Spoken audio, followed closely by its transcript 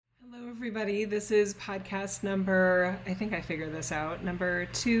Everybody, this is podcast number, I think I figured this out, number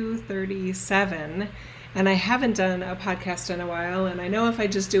 237. And I haven't done a podcast in a while, and I know if I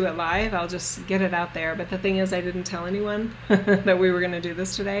just do it live, I'll just get it out there. But the thing is, I didn't tell anyone that we were going to do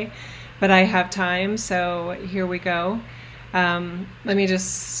this today, but I have time, so here we go. Let me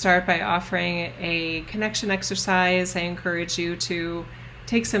just start by offering a connection exercise. I encourage you to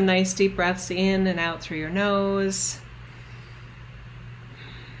take some nice deep breaths in and out through your nose.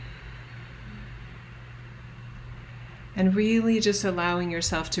 And really just allowing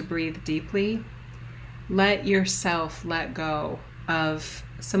yourself to breathe deeply. Let yourself let go of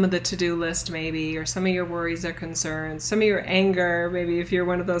some of the to-do list maybe, or some of your worries or concerns, some of your anger. Maybe if you're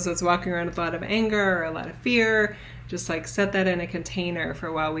one of those that's walking around with a lot of anger or a lot of fear, just like set that in a container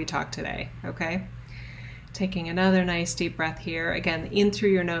for while we talk today, okay? Taking another nice deep breath here. Again, in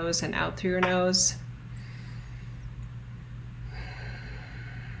through your nose and out through your nose.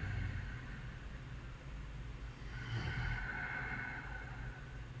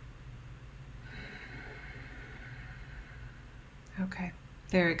 Okay,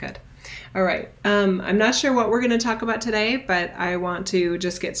 very good. All right. I'm not sure what we're going to talk about today, but I want to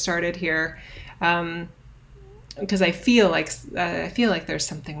just get started here because I feel like there's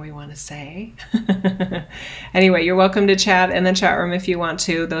something we want to say. Anyway, you're welcome to chat in the chat room if you want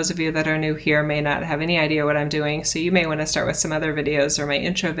to. Those of you that are new here may not have any idea what I'm doing, so you may want to start with some other videos or my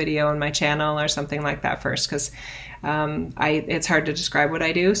intro video on my channel or something like that first, because it's hard to describe what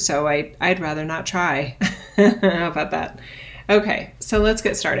I do, so I'd rather not try. How about that? Okay, so let's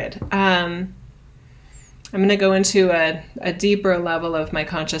get started. I'm going to go into a deeper level of my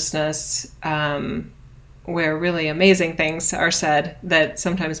consciousness where really amazing things are said that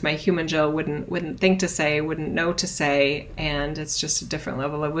sometimes my human Jill wouldn't think to say, wouldn't know to say, and it's just a different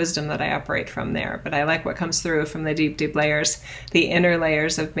level of wisdom that I operate from there. But I like what comes through from the deep, deep layers, the inner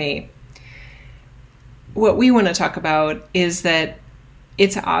layers of me. What we want to talk about is that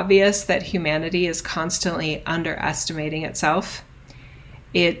it's obvious that humanity is constantly underestimating itself.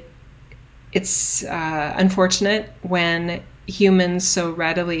 It's unfortunate when humans so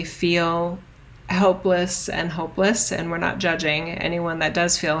readily feel helpless and hopeless, and we're not judging anyone that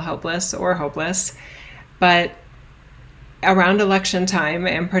does feel helpless or hopeless. But around election time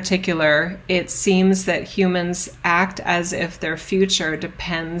in particular, it seems that humans act as if their future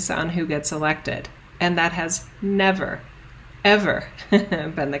depends on who gets elected. And that has never ever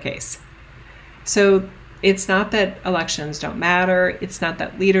been the case. So it's not that elections don't matter. It's not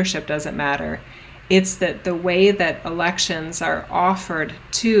that leadership doesn't matter. It's that the way that elections are offered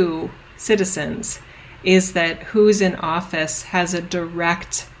to citizens is that who's in office has a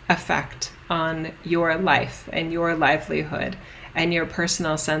direct effect on your life and your livelihood and your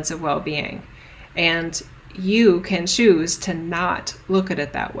personal sense of well-being. And you can choose to not look at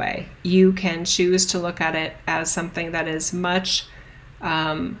it that way. You can choose to look at it as something that is much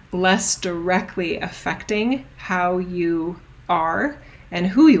less directly affecting how you are and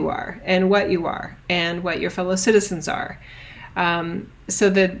who you are and what your fellow citizens are. So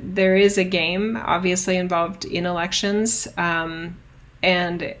that there is a game obviously involved in elections, and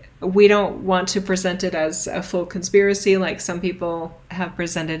we don't want to present it as a full conspiracy like some people have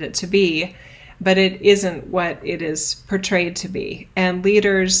presented it to be. But it isn't what it is portrayed to be. And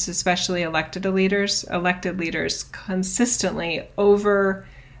leaders, especially elected leaders, consistently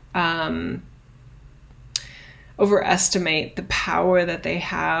overestimate the power that they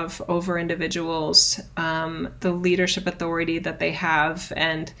have over individuals, the leadership authority that they have.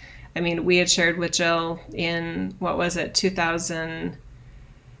 And I mean, we had shared with Jill in,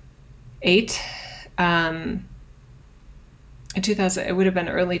 2008? In 2000, it would have been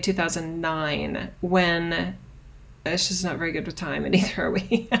early 2009 when, it's just not very good with time, and neither are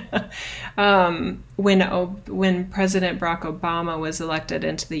we, when President Barack Obama was elected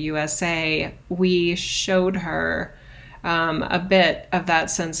into the USA, we showed her a bit of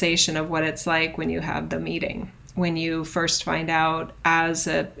that sensation of what it's like when you have the meeting, when you first find out as,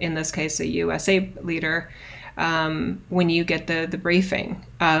 in this case, a USA leader, when you get the briefing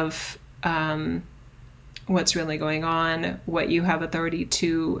of what's really going on, what you have authority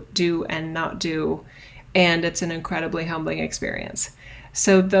to do and not do, and it's an incredibly humbling experience.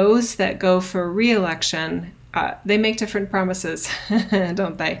 So those that go for re-election, they make different promises,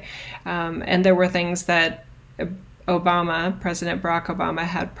 don't they? And there were things that President Barack Obama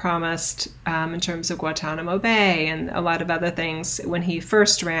had promised in terms of Guantanamo Bay and a lot of other things when he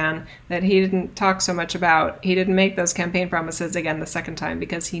first ran that he didn't talk so much about. He didn't make those campaign promises again the second time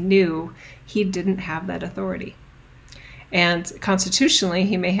because he knew he didn't have that authority. And constitutionally,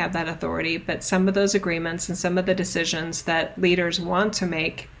 he may have that authority, but some of those agreements and some of the decisions that leaders want to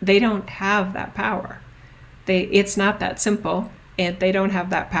make, they don't have that power. It's not that simple, and they don't have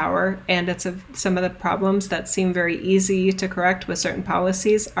that power. And some of the problems that seem very easy to correct with certain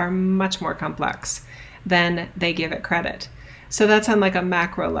policies are much more complex than they give it credit. So that's on like a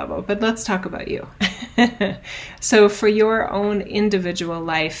macro level, but let's talk about you. So for your own individual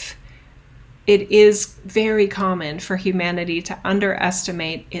life, it is very common for humanity to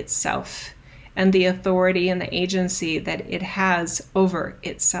underestimate itself and the authority and the agency that it has over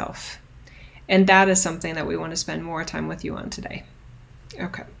itself. And that is something that we want to spend more time with you on today.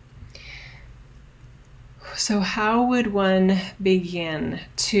 Okay. So how would one begin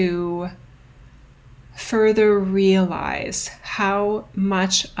to further realize how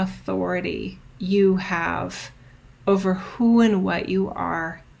much authority you have over who and what you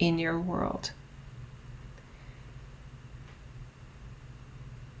are in your world?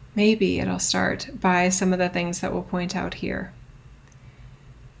 Maybe it'll start by some of the things that we'll point out here.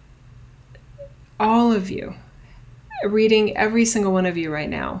 All of you, reading every single one of you right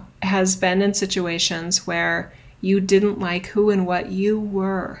now, has been in situations where you didn't like who and what you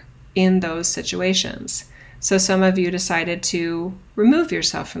were in those situations. So some of you decided to remove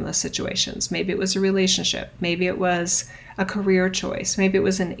yourself from those situations. Maybe it was a relationship. Maybe it was a career choice. Maybe it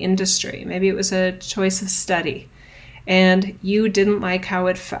was an industry. Maybe it was a choice of study. And you didn't like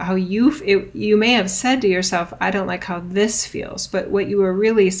you may have said to yourself, I don't like how this feels. But what you were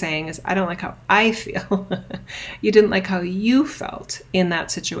really saying is, I don't like how I feel. You didn't like how you felt in that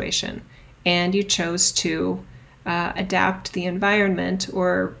situation. And you chose to adapt the environment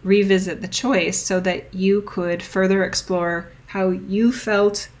or revisit the choice so that you could further explore how you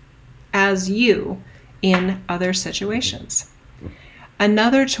felt as you in other situations.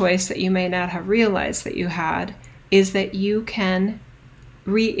 Another choice that you may not have realized that you had is that you can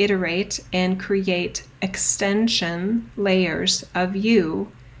reiterate and create extension layers of you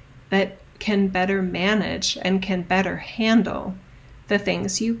that can better manage and can better handle the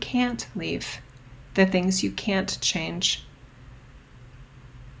things you can't leave, the things you can't change.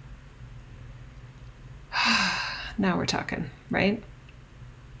 Now we're talking, right?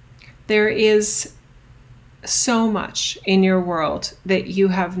 There is so much in your world that you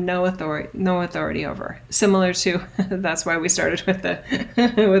have no authority over. Similar to, that's why we started with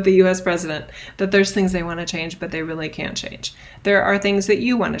the US president, that there's things they want to change, but they really can't change. There are things that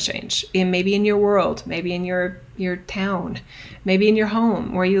you want to change, maybe in your world, maybe in your town, maybe in your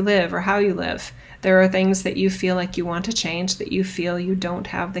home where you live or how you live. There are things that you feel like you want to change that you feel you don't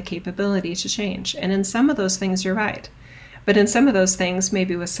have the capability to change. And in some of those things, you're right. But in some of those things,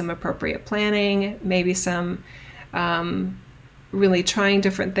 maybe with some appropriate planning, maybe some really trying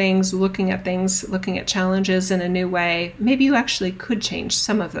different things, looking at challenges in a new way, maybe you actually could change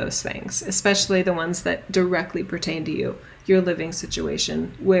some of those things, especially the ones that directly pertain to you, your living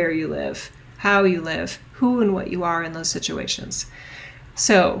situation, where you live, how you live, who and what you are in those situations.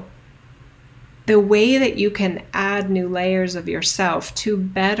 So the way that you can add new layers of yourself to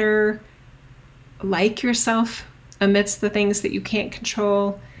better like yourself amidst the things that you can't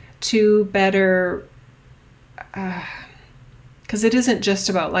control, to better, because it isn't just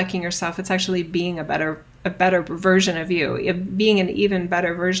about liking yourself, it's actually being a better version of you, being an even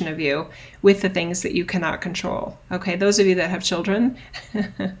better version of you with the things that you cannot control. Okay, those of you that have children,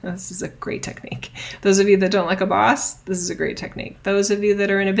 this is a great technique. Those of you that don't like a boss, this is a great technique. Those of you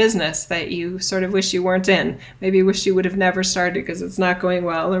that are in a business that you sort of wish you weren't in, maybe wish you would have never started because it's not going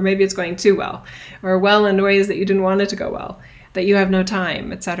well, or maybe it's going too well, or well in ways that you didn't want it to go well, that you have no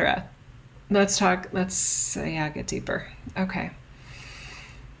time, etc. Let's get deeper. Okay.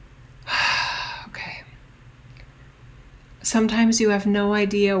 Sometimes you have no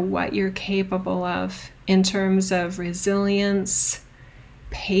idea what you're capable of in terms of resilience,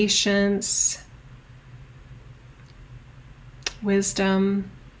 patience, wisdom,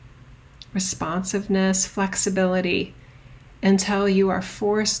 responsiveness, flexibility, until you are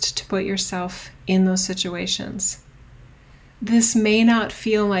forced to put yourself in those situations. This may not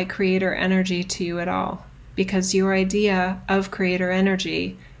feel like creator energy to you at all, because your idea of creator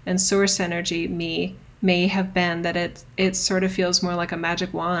energy and source energy, may have been that it sort of feels more like a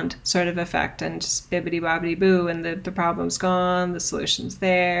magic wand sort of effect, and just bibbidi bobbidi boo, and the problem's gone, the solution's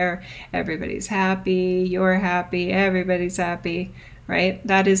there, everybody's happy, you're happy, everybody's happy, right?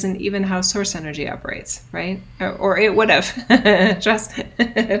 That isn't even how source energy operates, right? Or it would have. Trust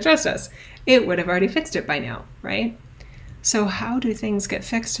us. It would have already fixed it by now, right? So how do things get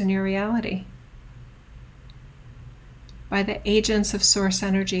fixed in your reality? By the agents of source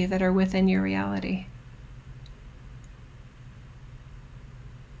energy that are within your reality.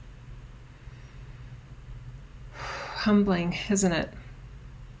 humbling, isn't it?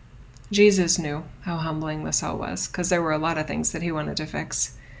 Jesus knew how humbling this all was, because there were a lot of things that he wanted to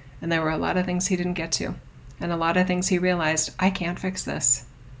fix, and there were a lot of things he didn't get to, and a lot of things he realized, I can't fix this.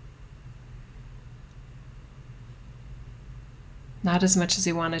 Not as much as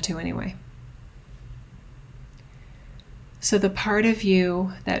he wanted to anyway. So the part of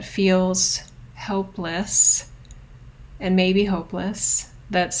you that feels helpless and maybe hopeless,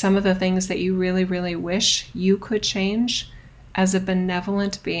 that some of the things that you really, really wish you could change as a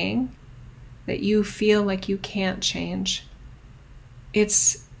benevolent being, that you feel like you can't change,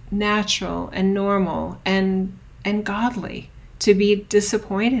 it's natural and normal and godly to be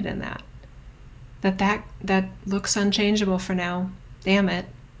disappointed in that looks unchangeable for now. Damn it,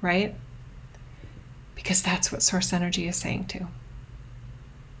 right? Because that's what source energy is saying too.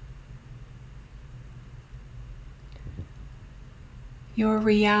 Your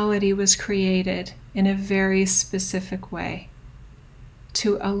reality was created in a very specific way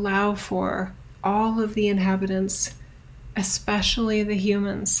to allow for all of the inhabitants, especially the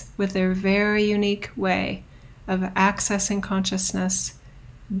humans, with their very unique way of accessing consciousness,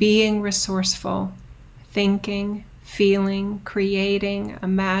 being resourceful, thinking, feeling, creating,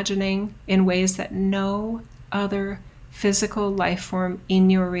 imagining in ways that no other physical life form in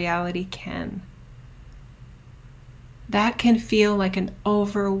your reality can. That can feel like an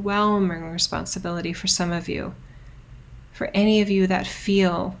overwhelming responsibility for some of you. For any of you that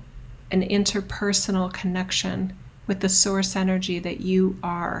feel an interpersonal connection with the source energy that you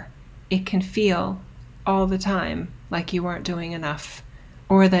are, it can feel all the time like you aren't doing enough,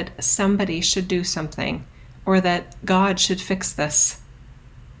 or that somebody should do something, or that God should fix this.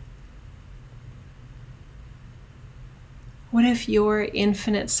 What if your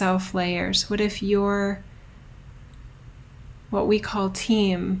infinite self layers, what if your, what we call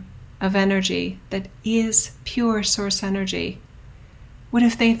team of energy that is pure source energy, what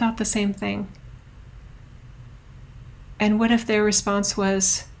if they thought the same thing? And what if their response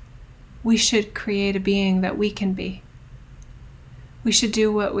was, we should create a being that we can be. We should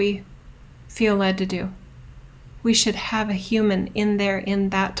do what we feel led to do. We should have a human in there in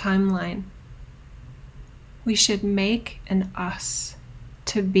that timeline. We should make an us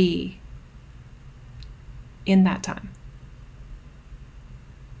to be in that time.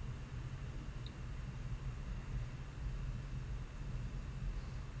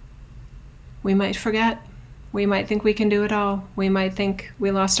 We might forget. We might think we can do it all. We might think we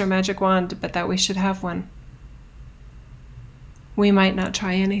lost our magic wand, but that we should have one. We might not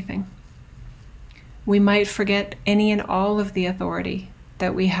try anything. We might forget any and all of the authority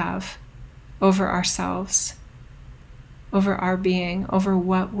that we have over ourselves, over our being, over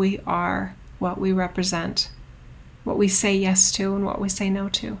what we are, what we represent, what we say yes to and what we say no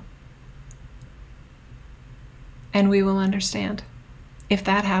to. And we will understand. If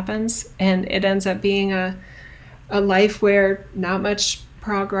that happens and it ends up being a life where not much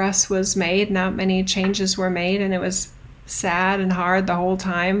progress was made, not many changes were made, and it was sad and hard the whole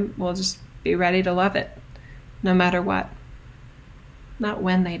time, we'll just be ready to love it, no matter what. Not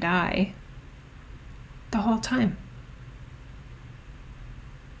when they die, the whole time.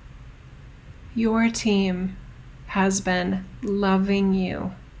 Your team has been loving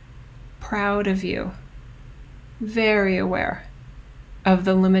you, proud of you, very aware of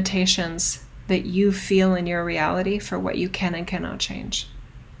the limitations that you feel in your reality for what you can and cannot change.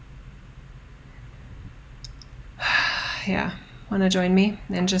 Yeah, want to join me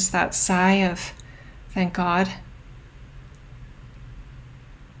in just that sigh of thank God?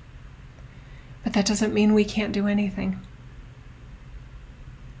 But that doesn't mean we can't do anything.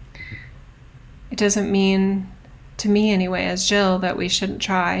 It doesn't mean, to me anyway, as Jill, that we shouldn't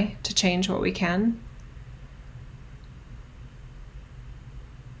try to change what we can.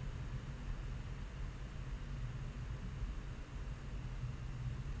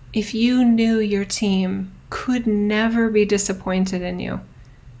 If you knew your team could never be disappointed in you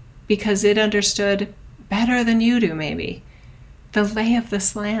because it understood better than you do maybe the lay of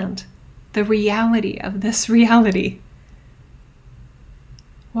this land, the reality of this reality,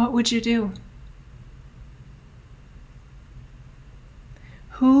 what would you do?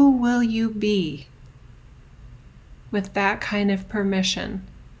 Who will you be with that kind of permission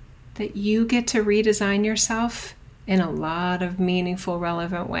that you get to redesign yourself in a lot of meaningful,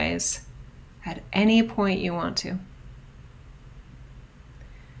 relevant ways at any point you want to?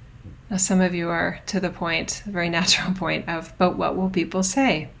 Now, some of you are to the point, a very natural point of, but what will people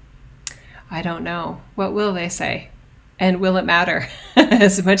say? I don't know. What will they say? And will it matter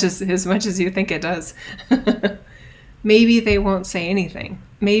as much as you think it does? Maybe they won't say anything.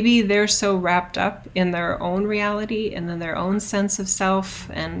 maybe they're so wrapped up in their own reality and in their own sense of self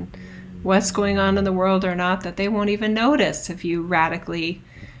and what's going on in the world or not that they won't even notice if you radically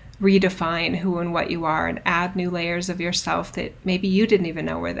redefine who and what you are and add new layers of yourself that maybe you didn't even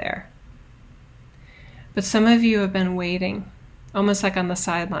know were there. But some of you have been waiting, almost like on the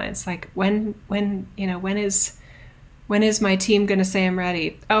sidelines, like when is my team going to say I'm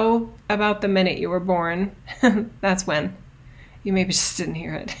ready? Oh, about the minute you were born. That's when. You maybe just didn't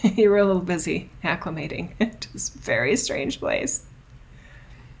hear it. You were a little busy acclimating to this very strange place.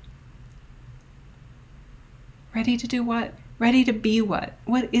 Ready to do what? Ready to be what?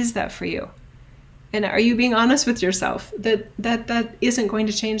 What is that for you? And are you being honest with yourself that isn't going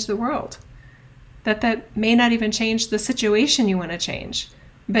to change the world? That may not even change the situation you want to change,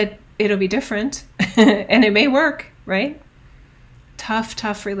 but it'll be different and it may work, right?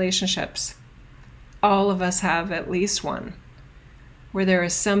 Tough relationships. All of us have at least one where there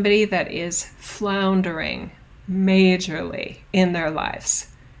is somebody that is floundering majorly in their lives.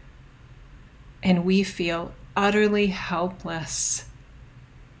 And we feel utterly helpless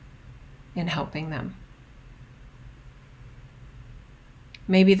in helping them.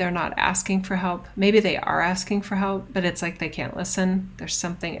 Maybe they're not asking for help. Maybe they are asking for help, but it's like they can't listen. There's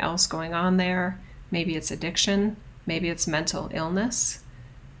something else going on there. Maybe it's addiction. Maybe it's mental illness.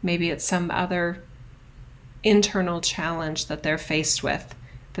 Maybe it's some other internal challenge that they're faced with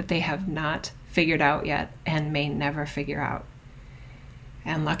that they have not figured out yet and may never figure out.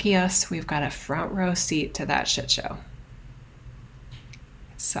 And lucky us, we've got a front row seat to that shit show.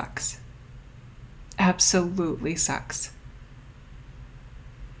 It sucks. Absolutely sucks.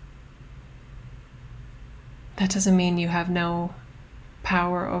 That doesn't mean you have no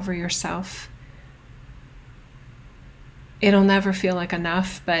power over yourself. It'll never feel like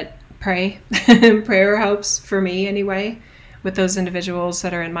enough, but pray. Prayer helps for me anyway, with those individuals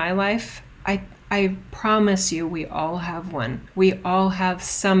that are in my life. I promise you, we all have one. We all have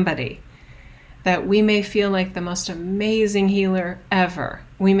somebody that we may feel like the most amazing healer ever.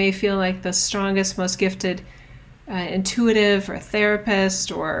 We may feel like the strongest, most gifted intuitive or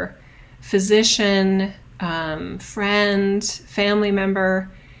therapist or physician, friend, family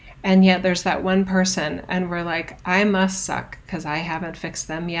member, and yet there's that one person and we're like, I must suck because I haven't fixed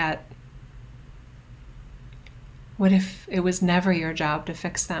them yet. What if it was never your job to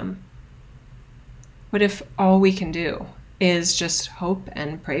fix them? What if all we can do is just hope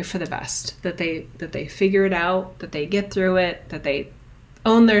and pray for the best, that they figure it out, that they get through it, that they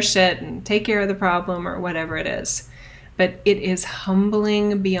own their shit and take care of the problem or whatever it is. But it is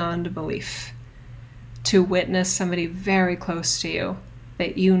humbling beyond belief to witness somebody very close to you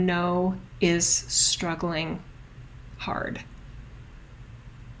that you know is struggling hard.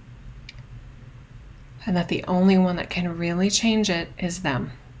 And that the only one that can really change it is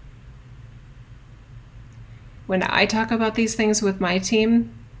them. When I talk about these things with my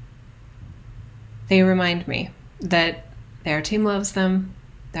team, they remind me that their team loves them.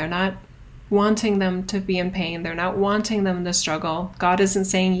 They're not wanting them to be in pain. They're not wanting them to struggle. God isn't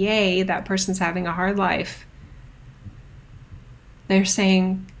saying, yay, that person's having a hard life. They're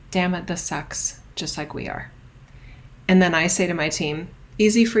saying, damn it, this sucks, just like we are. And then I say to my team,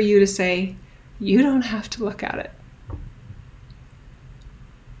 easy for you to say, you don't have to look at it.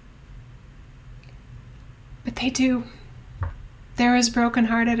 But they do. They're as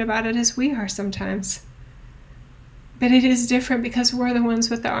brokenhearted about it as we are sometimes. But it is different because we're the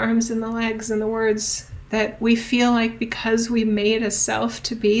ones with the arms and the legs and the words that we feel like because we made a self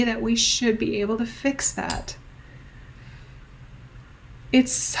to be that we should be able to fix that. It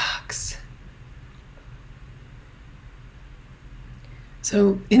sucks.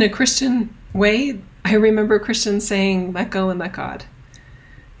 So in a Christian way, I remember Christians saying, let go and let God.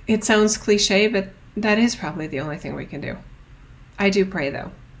 It sounds cliche, but that is probably the only thing we can do. I do pray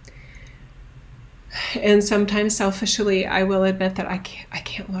though. And sometimes selfishly, I will admit that I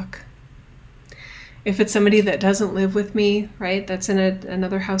can't look. If it's somebody that doesn't live with me, right, that's in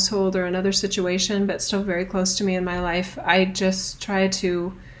another household or another situation, but still very close to me in my life, I just try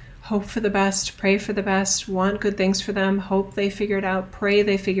to hope for the best, pray for the best, want good things for them, hope they figure it out, pray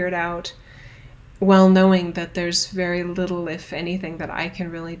they figure it out, while knowing that there's very little, if anything, that I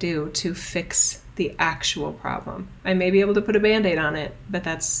can really do to fix the actual problem. I may be able to put a Band-Aid on it, but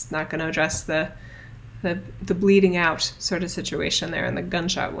that's not going to address the bleeding out sort of situation there and the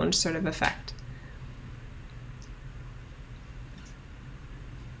gunshot wound sort of effect.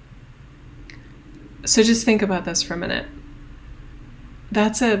 So just think about this for a minute.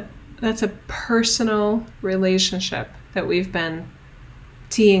 That's a personal relationship that we've been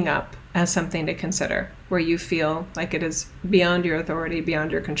teeing up as something to consider. where you feel like it is beyond your authority,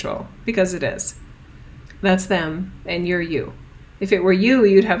 beyond your control, because it is. That's them, and you're you. If it were you,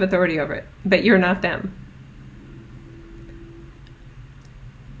 you'd have authority over it, but you're not them.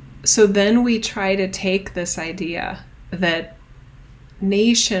 So then we try to take this idea that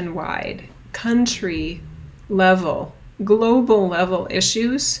nationwide, country level, global level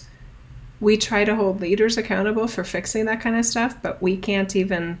issues, we try to hold leaders accountable for fixing that kind of stuff, but we can't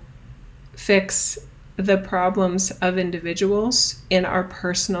even fix the problems of individuals in our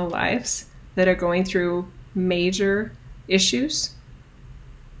personal lives that are going through major issues.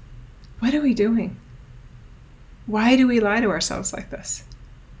 What are we doing? Why do we lie to ourselves like this?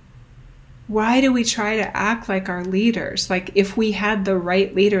 Why do we try to act like our leaders? Like if we had the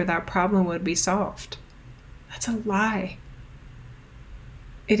right leader, that problem would be solved. That's a lie.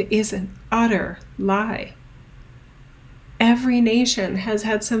 It is an utter lie. Every nation has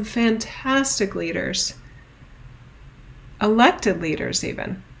had some fantastic leaders, elected leaders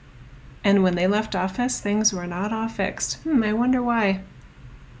even. And when they left office, things were not all fixed. I wonder why.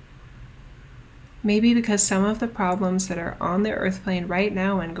 Maybe because some of the problems that are on the earth plane right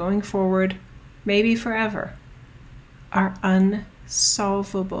now and going forward, maybe forever, are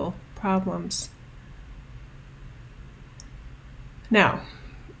unsolvable problems. Now,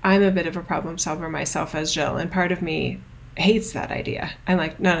 I'm a bit of a problem solver myself as Jill, and part of me hates that idea. I'm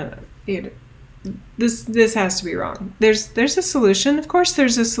like, no. This has to be wrong. There's a solution. Of course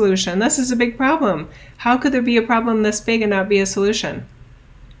there's a solution. This is a big problem. How could there be a problem this big and not be a solution?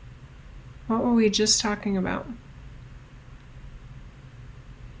 What were we just talking about?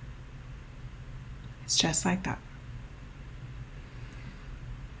 It's just like that.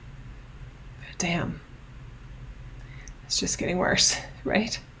 Damn. It's just getting worse,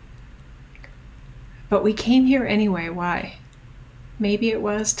 right? But we came here anyway. Why? Maybe it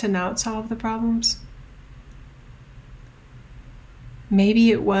was to not solve the problems.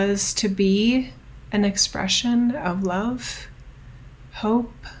 Maybe it was to be an expression of love,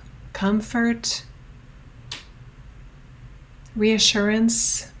 hope, comfort,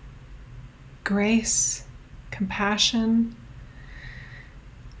 reassurance, grace, compassion,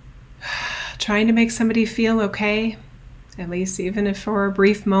 trying to make somebody feel okay, at least even if for a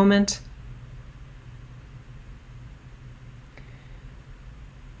brief moment.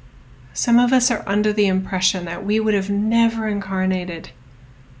 Some of us are under the impression that we would have never incarnated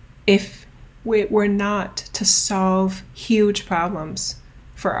if we were not to solve huge problems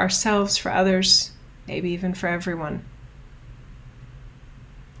for ourselves, for others, maybe even for everyone.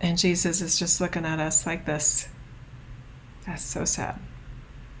 And Jesus is just looking at us like this. That's so sad.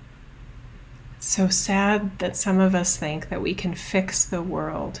 It's so sad that some of us think that we can fix the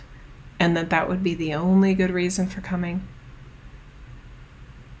world and that would be the only good reason for coming.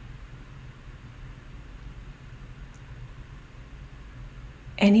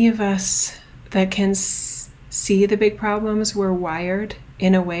 Any of us that can see the big problems, we're wired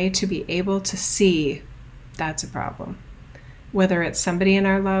in a way to be able to see that's a problem. Whether it's somebody in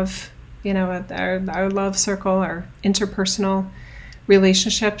our love, our love circle, our interpersonal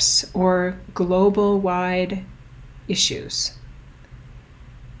relationships, or global-wide issues.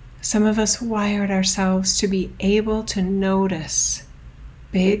 Some of us wired ourselves to be able to notice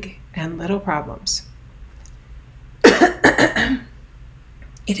big and little problems.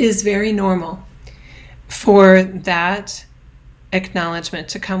 It is very normal for that acknowledgement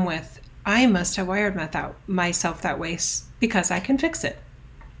to come with, I must have wired myself that way because I can fix it.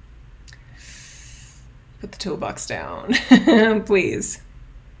 Put the toolbox down, please.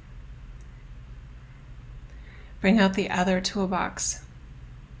 Bring out the other toolbox.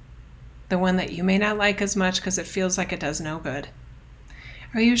 The one that you may not like as much because it feels like it does no good.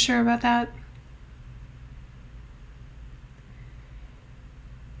 Are you sure about that?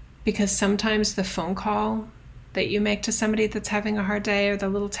 Because sometimes the phone call that you make to somebody that's having a hard day, or the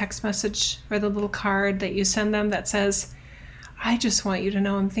little text message or the little card that you send them that says, I just want you to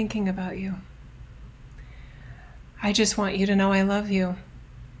know I'm thinking about you. I just want you to know I love you.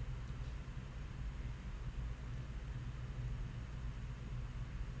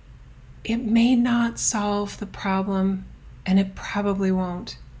 It may not solve the problem, and it probably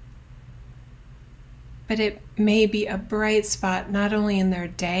won't. But it may be a bright spot, not only in their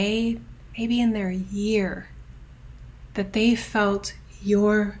day, maybe in their year, that they felt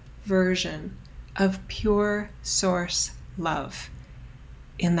your version of pure source love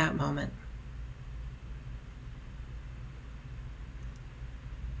in that moment.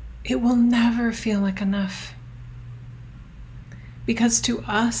 It will never feel like enough. Because to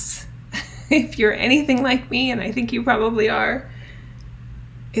us, if you're anything like me, and I think you probably are,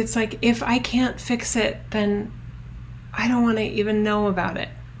 It's like, if I can't fix it, then I don't want to even know about it.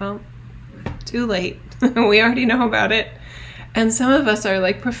 Well, too late. We already know about it. And some of us are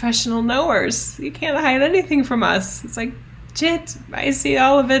like professional knowers. You can't hide anything from us. It's like, shit, I see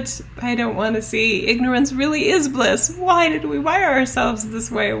all of it. I don't want to see. Ignorance really is bliss. Why did we wire ourselves this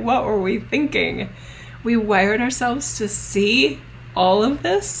way? What were we thinking? We wired ourselves to see all of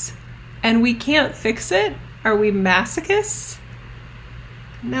this, and we can't fix it? Are we masochists?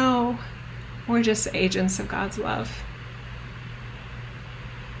 No, we're just agents of God's love.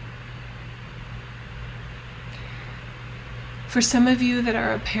 For some of you that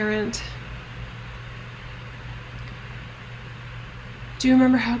are a parent, do you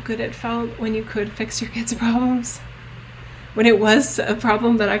remember how good it felt when you could fix your kids' problems? When it was a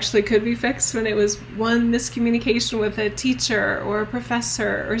problem that actually could be fixed, when it was one miscommunication with a teacher or a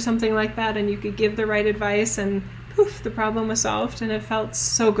professor or something like that, and you could give the right advice and poof, the problem was solved, and it felt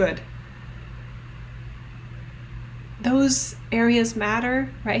so good. Those areas matter,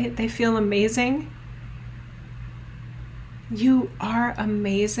 right? They feel amazing. You are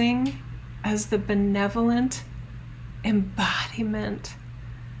amazing as the benevolent embodiment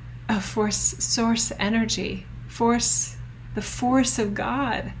of source energy. The force of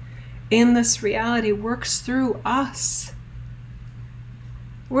God in this reality works through us.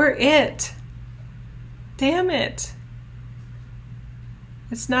 We're it. Damn it.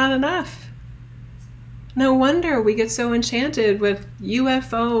 It's not enough. No wonder we get so enchanted with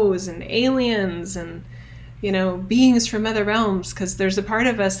UFOs and aliens and beings from other realms, because there's a part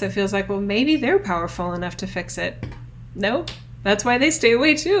of us that feels like, well, maybe they're powerful enough to fix it. Nope. That's why they stay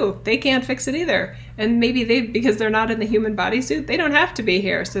away too. They can't fix it either. And maybe because they're not in the human bodysuit, they don't have to be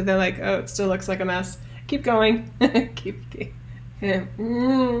here. So they're like, oh, it still looks like a mess. Keep going. They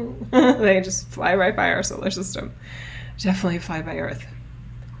just fly right by our solar system. Definitely fly by Earth,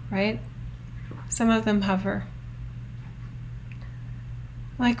 right? Some of them hover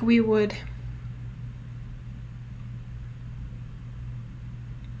like we would.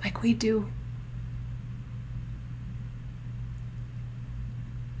 Like we do.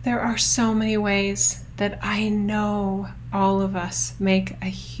 There are so many ways that I know all of us make a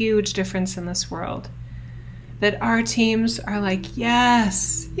huge difference in this world. That our teams are like,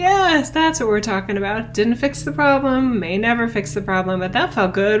 yes, that's what we're talking about. Didn't fix the problem, may never fix the problem, but that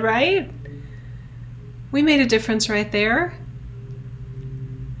felt good, right? We made a difference right there.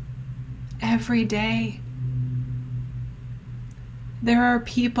 Every day. There are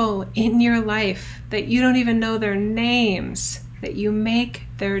people in your life that you don't even know their names, that you make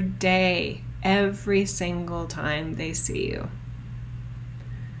their day every single time they see you.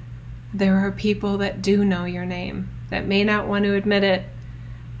 There are people that do know your name, that may not want to admit it,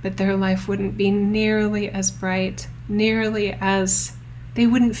 but their life wouldn't be nearly as bright, they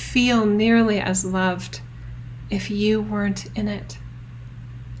wouldn't feel nearly as loved if you weren't in it,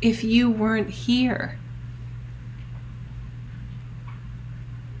 if you weren't here.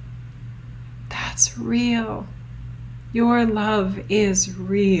 That's real. Your love is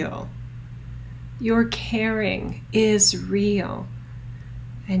real. Your caring is real.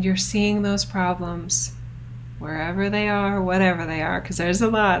 And you're seeing those problems wherever they are, whatever they are, because there's a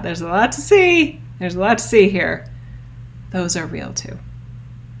lot to see. There's a lot to see here. Those are real too.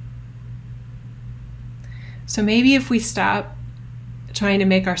 So maybe if we stop trying to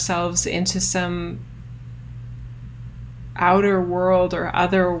make ourselves into some outer world or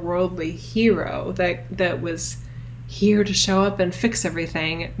otherworldly hero that was here to show up and fix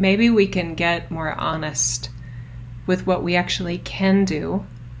everything, maybe we can get more honest with what we actually can do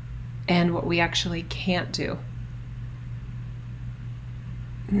and what we actually can't do.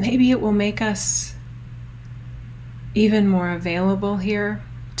 Maybe it will make us even more available here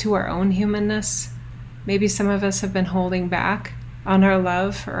to our own humanness. Maybe some of us have been holding back on our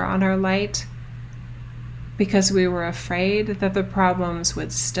love or on our light because we were afraid that the problems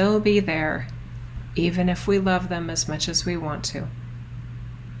would still be there, even if we love them as much as we want to.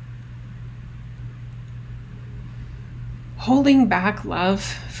 Holding back love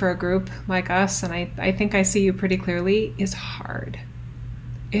for a group like us, and I think I see you pretty clearly, is hard.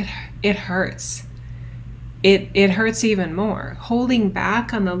 It hurts. It hurts even more. Holding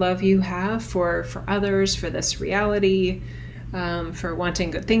back on the love you have for others, for this reality, for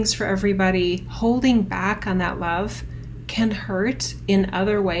wanting good things for everybody, holding back on that love can hurt in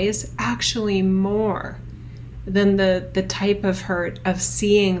other ways actually more than the type of hurt of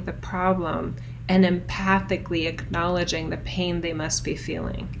seeing the problem and empathically acknowledging the pain they must be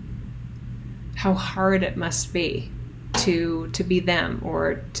feeling. How hard it must be to be them,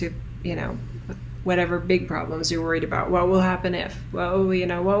 or to, whatever big problems you're worried about. What will happen if? Well,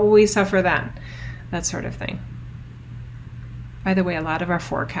 what will we suffer then? That sort of thing. By the way, a lot of our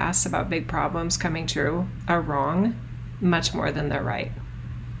forecasts about big problems coming true are wrong, much more than they're right.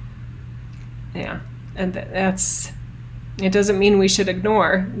 Yeah, and it doesn't mean we should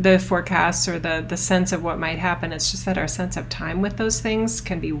ignore the forecasts or the sense of what might happen. It's just that our sense of time with those things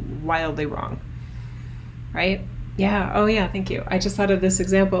can be wildly wrong, right? Yeah. Oh, yeah. Thank you. I just thought of this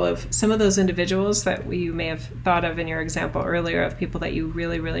example of some of those individuals that you may have thought of in your example earlier, of people that you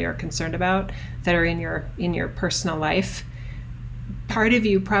really, really are concerned about that are in your personal life. Part of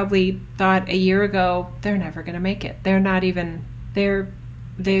you probably thought a year ago, they're never going to make it.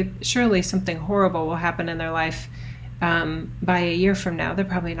 They surely something horrible will happen in their life by a year from now. They're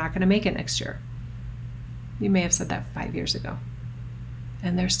probably not going to make it next year. You may have said that 5 years ago,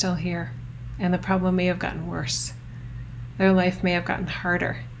 and they're still here, and the problem may have gotten worse. Their life may have gotten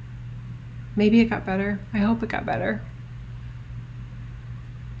harder. Maybe it got better. I hope it got better.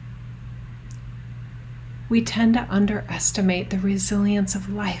 We tend to underestimate the resilience of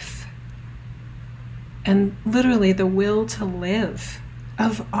life and literally the will to live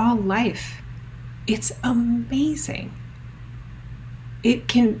of all life. It's amazing.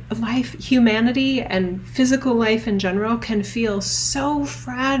 Humanity and physical life in general can feel so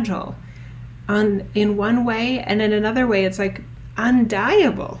fragile in one way, and in another way it's like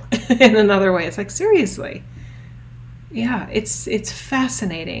undiable. In another way it's like, seriously. Yeah, it's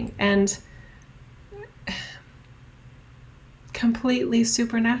fascinating and completely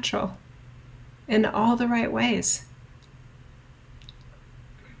supernatural in all the right ways.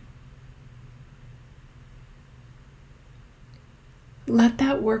 Let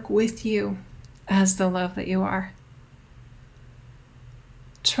that work with you as the love that you are.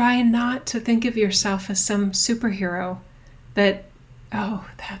 Try not to think of yourself as some superhero that, oh,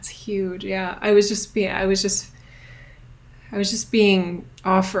 that's huge. Yeah, I was just being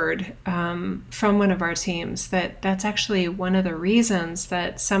offered from one of our teams that's actually one of the reasons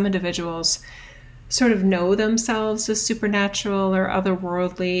that some individuals sort of know themselves as supernatural or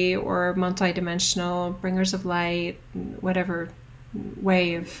otherworldly or multidimensional, bringers of light, whatever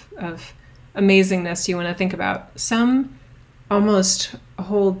way of amazingness you want to think about. Some almost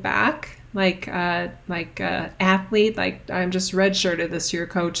hold back, like athlete, like I'm just redshirted this year,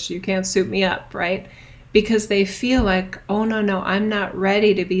 coach, you can't suit me up, right? Because they feel like, oh no, I'm not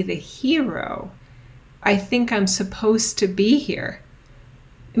ready to be the hero. I think I'm supposed to be here.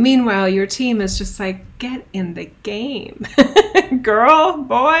 Meanwhile, your team is just like, get in the game. Girl,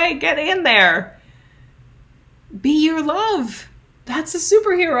 boy, get in there. Be your love. That's a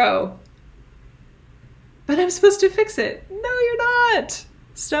superhero. But I'm supposed to fix it. No, you're not.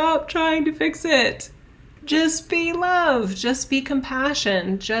 Stop trying to fix it. Just be love. Just be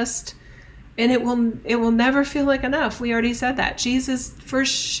compassion. And it will never feel like enough. We already said that. Jesus, for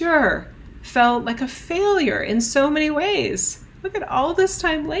sure, felt like a failure in so many ways. Look at all this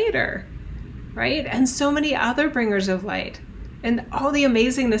time later, right? And so many other bringers of light and all the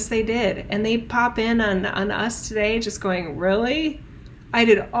amazingness they did. And they pop in on us today just going, really? I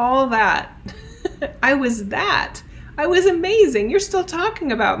did all that. I was that. I was amazing. You're still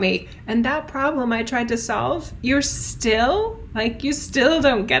talking about me. And that problem I tried to solve, you still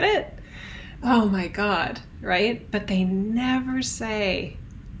don't get it? Oh my God, right? But they never say,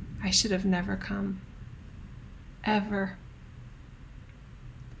 I should have never come. Ever.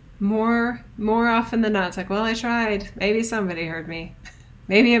 More often than not, it's like, well, I tried. Maybe somebody heard me.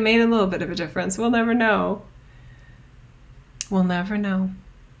 Maybe it made a little bit of a difference. We'll never know. We'll never know.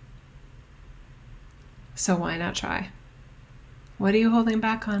 So why not try? What are you holding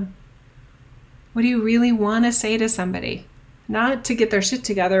back on? What do you really want to say to somebody? Not to get their shit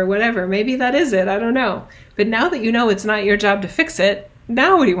together or whatever. Maybe that is it. I don't know. But now that you know it's not your job to fix it,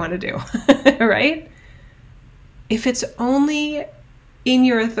 now what do you want to do? Right? If it's only in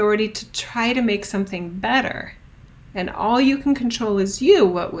your authority to try to make something better, and all you can control is you,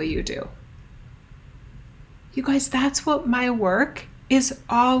 what will you do? You guys, that's what my work is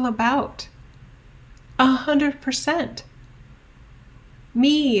all about. 100%.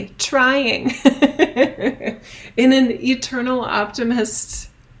 Me trying in an eternal optimist,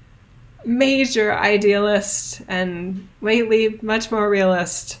 major idealist, and lately much more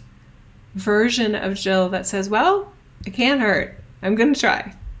realist version of Jill that says, well, it can't hurt. I'm going to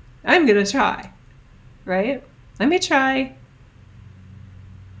try. I'm going to try. Right? Let me try.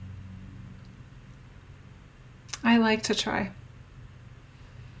 I like to try.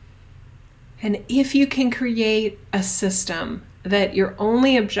 And if you can create a system that your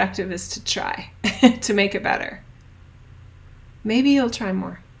only objective is to try to make it better, maybe you'll try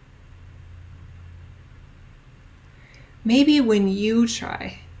more. maybe when you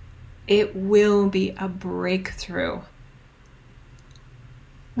try, it will be a breakthrough.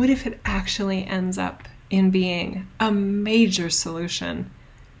 What if it actually ends up in being a major solution,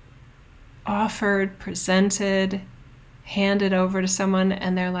 offered, presented, handed over to someone,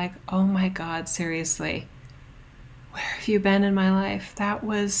 and they're like, oh my God, seriously, where have you been in my life? That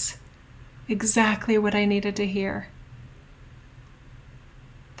was exactly what I needed to hear.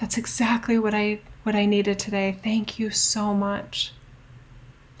 That's exactly what I needed today. Thank you so much.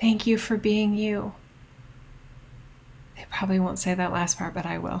 Thank you for being you. They probably won't say that last part, but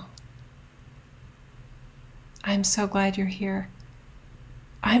I will. I'm so glad you're here.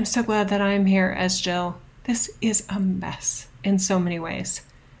 I'm so glad that I'm here as Jill. This is a mess in so many ways.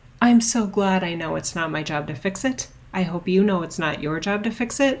 I'm so glad I know it's not my job to fix it. I hope you know it's not your job to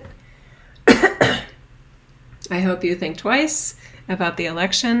fix it. I hope you think twice about the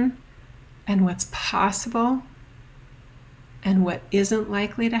election and what's possible and what isn't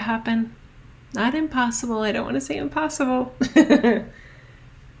likely to happen. Not impossible. I don't want to say impossible.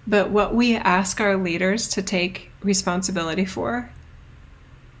 But what we ask our leaders to take responsibility for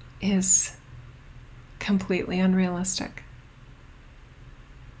is completely unrealistic.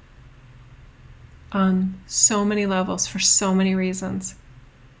 On so many levels, for so many reasons.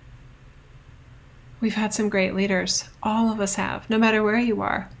 We've had some great leaders. All of us have, no matter where you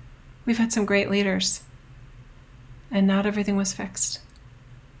are. We've had some great leaders. And not everything was fixed.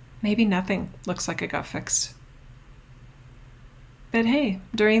 Maybe nothing looks like it got fixed. But hey,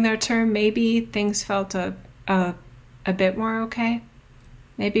 during their term, maybe things felt a bit more okay.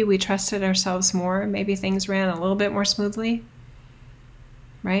 Maybe we trusted ourselves more. Maybe things ran a little bit more smoothly.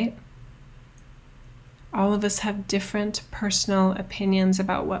 Right? All of us have different personal opinions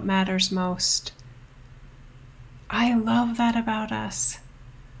about what matters most. I love that about us.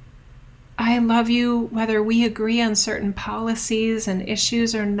 I love you whether we agree on certain policies and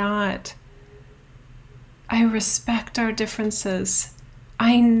issues or not. I respect our differences.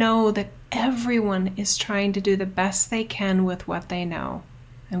 I know that everyone is trying to do the best they can with what they know.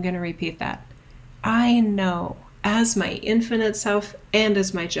 I'm going to repeat that. I know, as my infinite self and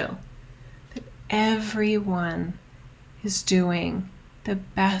as my Jill, that everyone is doing the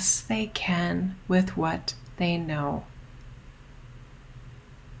best they can with what they know.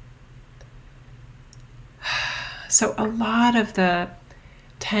 So a lot of the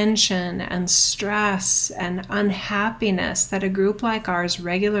tension and stress and unhappiness that a group like ours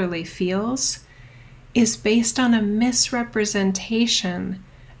regularly feels is based on a misrepresentation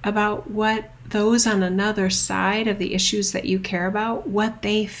about what those on another side of the issues that you care about, what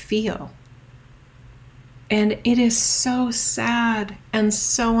they feel. And it is so sad and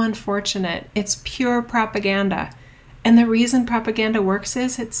so unfortunate. It's pure propaganda. And the reason propaganda works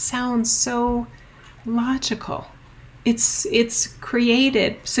is it sounds so logical. It's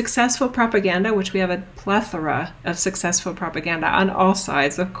created successful propaganda, which we have a plethora of successful propaganda on all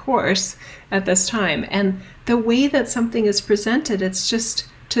sides, of course, at this time. And the way that something is presented, it's just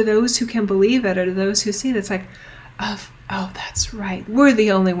to those who can believe it or to those who see it, it's like, oh, that's right. We're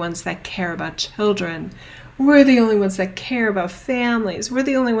the only ones that care about children. We're the only ones that care about families. We're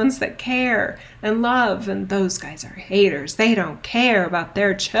the only ones that care and love. And those guys are haters. They don't care about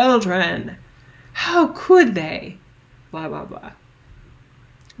their children. How could they? Blah, blah, blah.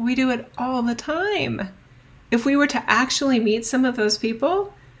 We do it all the time. If we were to actually meet some of those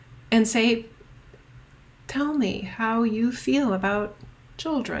people and say, tell me how you feel about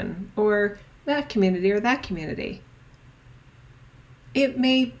children or that community or that community, it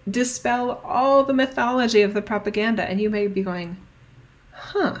may dispel all the mythology of the propaganda, and you may be going,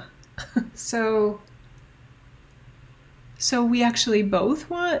 so we actually both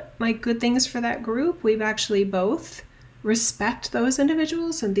want like good things for that group. We've actually both respect those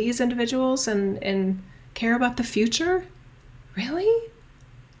individuals and these individuals and care about the future? Really?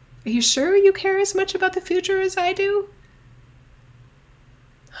 Are you sure you care as much about the future as I do?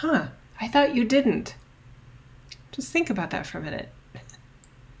 I thought you didn't. Just think about that for a minute.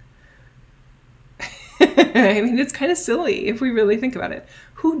 I mean, it's kind of silly if we really think about it.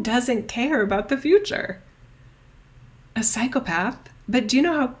 Who doesn't care about the future? A psychopath. But do you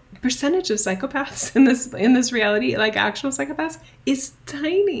know how percentage of psychopaths in this reality, like actual psychopaths, is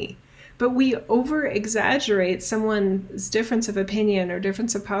tiny? But we over exaggerate someone's difference of opinion or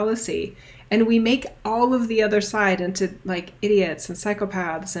difference of policy, and we make all of the other side into like idiots and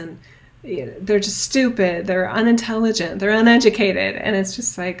psychopaths, and they're just stupid, they're unintelligent, they're uneducated, and it's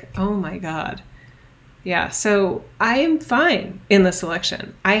just like, oh my God. Yeah, so I am fine in this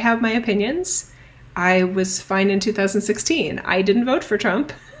election. I have my opinions. I was fine in 2016. I didn't vote for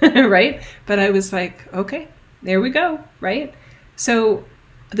Trump, right? But I was like, okay, There we go, right? So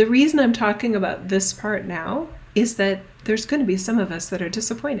the reason I'm talking about this part now is that there's going to be some of us that are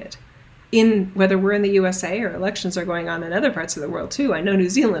disappointed in whether we're in the USA or elections are going on in other parts of the world too. I know New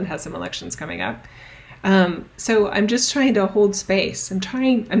Zealand has some elections coming up. So I'm just trying to hold space. I'm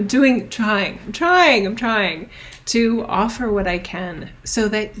trying to offer what I can so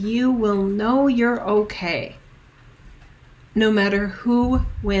that you will know you're okay no matter who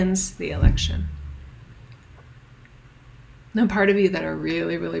wins the election. Now, part of you that are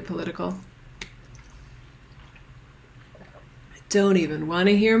really, really political don't even want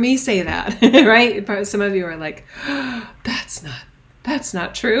to hear me say that, right? Some of you are like, oh, that's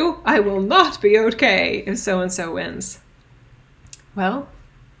not true. I will not be okay if so-and-so wins. Well,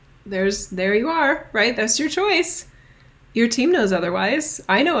 there you are, right? That's your choice. Your team knows otherwise.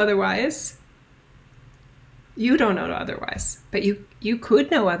 I know otherwise. You don't know otherwise, but you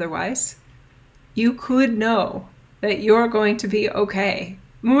could know otherwise. You could know that you're going to be okay,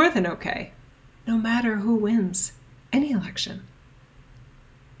 more than okay, no matter who wins any election.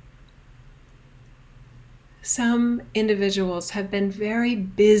 Some individuals have been very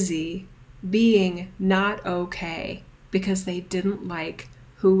busy being not okay because they didn't like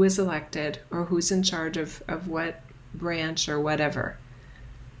who was elected or who's in charge of what branch or whatever.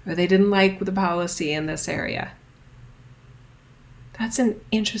 Or they didn't like the policy in this area. That's an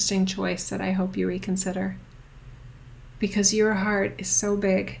interesting choice that I hope you reconsider. Because your heart is so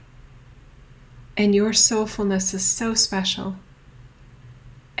big and your soulfulness is so special.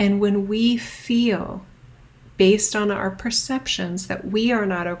 And when we feel, based on our perceptions, that we are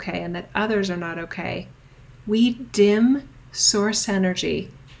not okay and that others are not okay, we dim source energy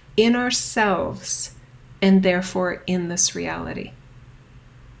in ourselves and therefore in this reality.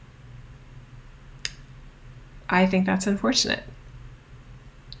 I think that's unfortunate.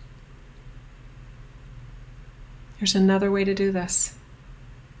 There's another way to do this.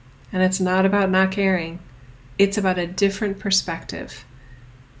 And it's not about not caring. It's about a different perspective.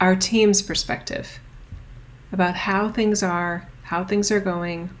 Our team's perspective. About how things are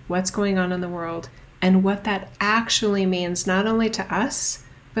going, what's going on in the world, and what that actually means not only to us,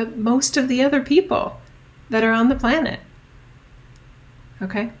 but most of the other people that are on the planet.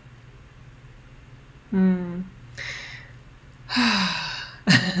 Okay?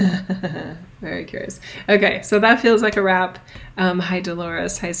 Very curious. Okay, so that feels like a wrap. Hi,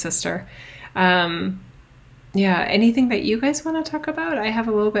 Dolores. Hi, sister. Yeah, anything that you guys want to talk about? I have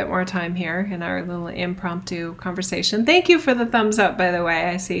a little bit more time here in our little impromptu conversation. Thank you for the thumbs up, by the way.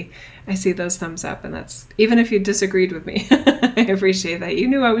 I see those thumbs up, and that's even if you disagreed with me. I appreciate that. You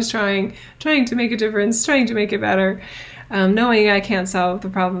knew I was trying to make a difference, trying to make it better, knowing I can't solve the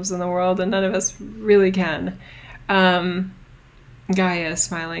problems in the world, and none of us really can. Gaia is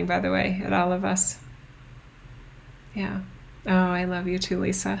smiling, by the way, at all of us. Yeah. Oh, I love you too,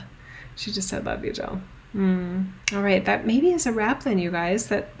 Lisa. She just said, love you, Jill. All right, that maybe is a wrap then, you guys.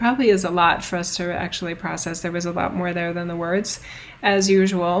 That probably is a lot for us to actually process. There was a lot more there than the words, as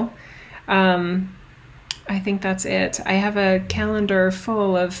usual. I think that's it. I have a calendar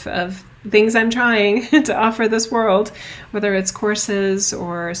full of things I'm trying to offer this world, whether it's courses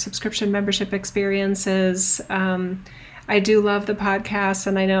or subscription membership experiences. I do love the podcast,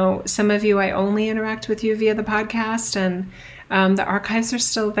 and I know some of you, I only interact with you via the podcast, and the archives are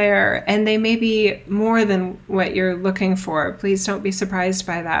still there, and they may be more than what you're looking for. Please don't be surprised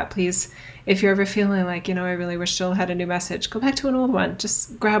by that. Please, if you're ever feeling like, I really wish Jill had a new message, go back to an old one.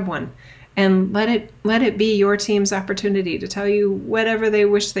 Just grab one and let it be your team's opportunity to tell you whatever they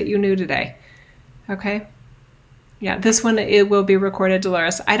wish that you knew today. Okay? Yeah, this one, it will be recorded,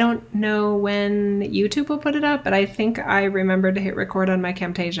 Dolores. I don't know when YouTube will put it up, but I think I remembered to hit record on my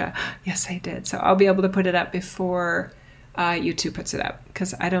Camtasia. Yes, I did. So I'll be able to put it up before YouTube puts it up,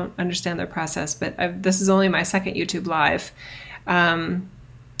 because I don't understand their process, but this is only my second YouTube live.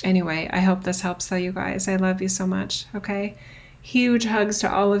 Anyway, I hope this helps though, you guys. I love you so much, okay? Huge hugs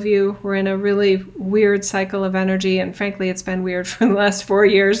to all of you. We're in a really weird cycle of energy, and frankly, it's been weird for the last 4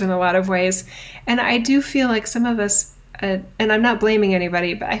 years in a lot of ways. And I do feel like some of us, and I'm not blaming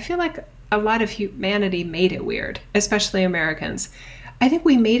anybody, but I feel like a lot of humanity made it weird, especially Americans. I think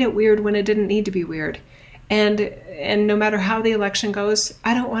we made it weird when it didn't need to be weird. And no matter how the election goes,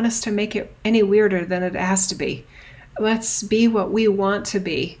 I don't want us to make it any weirder than it has to be. Let's be what we want to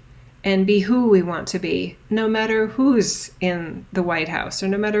be and be who we want to be, no matter who's in the White House or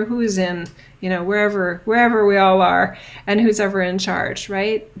no matter who's in, wherever we all are and who's ever in charge,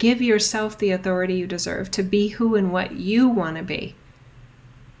 right? Give yourself the authority you deserve to be who and what you want to be.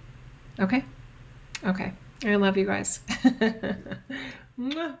 Okay? Okay. I love you guys.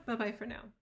 Bye-bye for now.